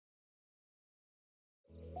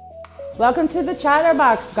Welcome to the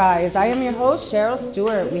Chatterbox, guys. I am your host, Cheryl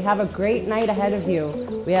Stewart. We have a great night ahead of you.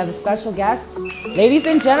 We have a special guest. Ladies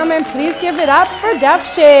and gentlemen, please give it up for Def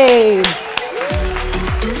Shade.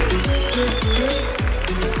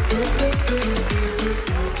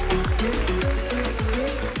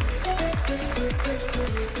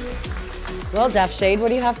 Well, Def Shade, what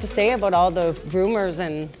do you have to say about all the rumors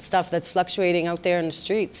and stuff that's fluctuating out there in the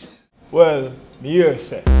streets? Well, me hear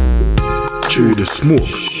say. Through the smoke.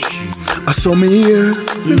 I saw me here,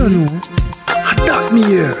 me no know. I that me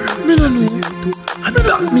here, me no know. I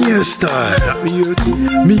that me here star.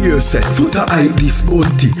 Me here say, foot a hype this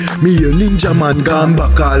bounty. Me here Ninja Man gone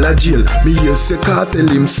back all a jail. Me here say Cartel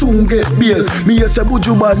him soon get bail. Me here say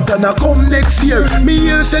Buju Banton come next year. Me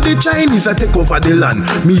here say the Chinese a take over the land.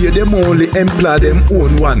 Me here them only employ them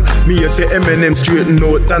own one. Me here say Eminem straighten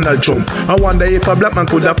out Donald Trump. I wonder if a black man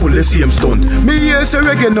could have pull the same stunt. Me here say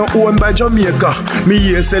reggae no owned by Jamaica. Me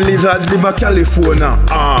here say Lizard live a California.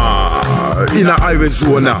 In a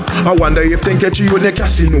Arizona. I wonder if they catch you in the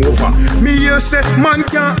casino over. Me here say man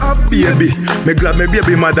can't have baby. Me glad me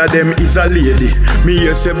baby mother them is a lady. Me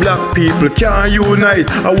here say black people can't unite.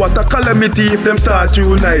 I what a calamity if them start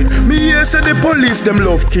unite. Me here say the police them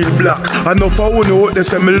love kill black. Enough I know they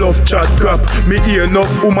say me love chat crap. Me hear enough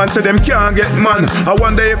woman say them can't get man. I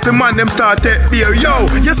wonder if the man them start take beer. Yo,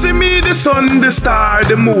 you see me the sun, the star,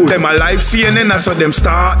 the moon. Them a life CNN so them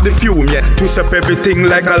start the fume. Yeah, twist up everything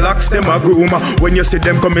like a locks them a groom. When you see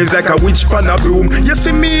them come it's like a witch pan a broom. You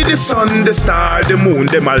see me the sun, the star, the moon.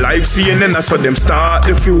 Them a life CNN so them start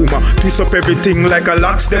the fume. Twist up everything like a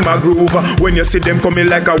locks them a groove. When you see them coming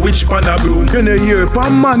like a witch pan a broom. You know hear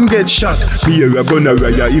Pam man get shot. Me here a gunna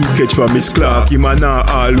raya him catch from Miss Clark. Him a nah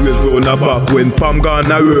always round a back. When Pam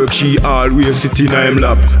gonna work she always sit in a him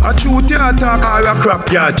lap. A truth ya talk or a crap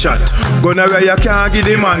ya chat. Gunna raya can't give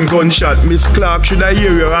the man gunshot. Miss Clark should I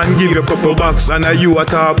hear you and give you a couple bucks. And you a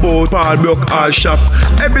talk about Paul Brook all shop.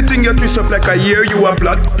 Everything you twist up like a year you a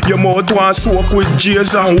plot. Your mouth want soak with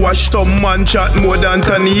J's and wash. Some man chat more than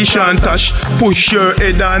Tanisha and Tash. Push your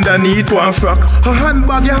head underneath one frock. A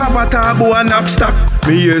handbag you have a tabo and knapsack.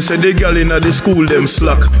 Me here say the girl inna the school them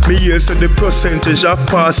slack. Me here say the percentage of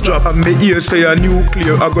pass drop. And me here say a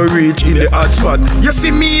nuclear I go reach in the hot spot. You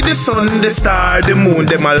see me the sun, the star, the moon.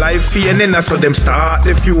 Them a life CNN so them start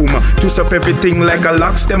the fume. Twist up everything like a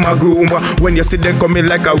locks them a groom. When you see them coming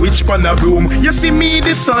like a witch pan a broom. You see me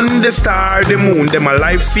the sun, the star, the moon. Them a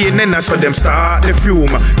life CNN so them start the fume.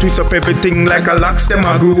 Twist up everything like a locks them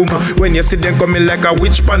a groom. When you see them coming like a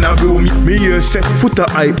witch pan a broom. Me here say foot a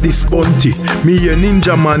hype this bounty. Me here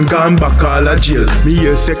Ninja Man gone back all a jail. Me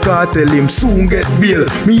here say Cartel him soon get bail.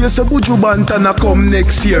 Me here say Buju Banton a come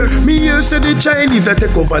next year. Me here say the Chinese a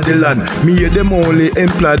take over the land. Me here them only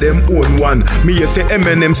employ them own one. Me here say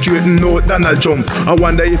Eminem straighten out Donald Trump. I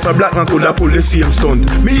wonder if a black man could have pull the same stunt.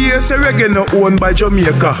 Me here say reggae no owned by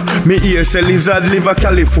Jamaica. Me here say Lizard live a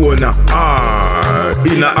California.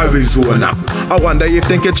 In a Arizona. I wonder if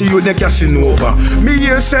they catch you in the casino over. Me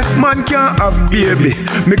here say man can't have baby.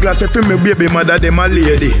 Me glad to feel me baby mother them a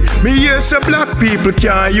lady. Me here say black people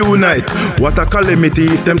can't unite. What a calamity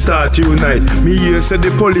if them start unite. Me here say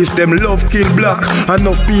the police them love kill black.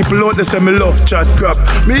 Enough people out there say me love chat crap.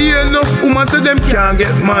 Me hear enough woman say them can't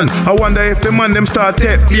get man. I wonder if the man them start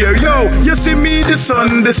take beer. Yo, you see me the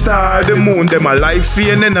sun, the star, the moon. Them a life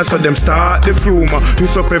CNN so them start the fume.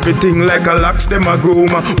 Twist up everything like a locks them a groom.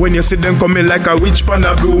 When you see them coming like a witch pan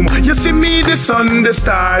a broom. You see me the sun, the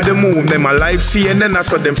star, the moon. Them a life CNN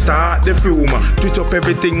so them start the fume. Twist up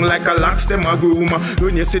everything like a locks them a groom.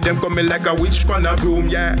 When you see them coming like a witch pan a broom.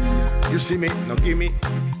 Yeah, you see me, now give me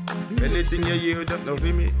anything you hear that now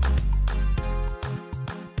give me.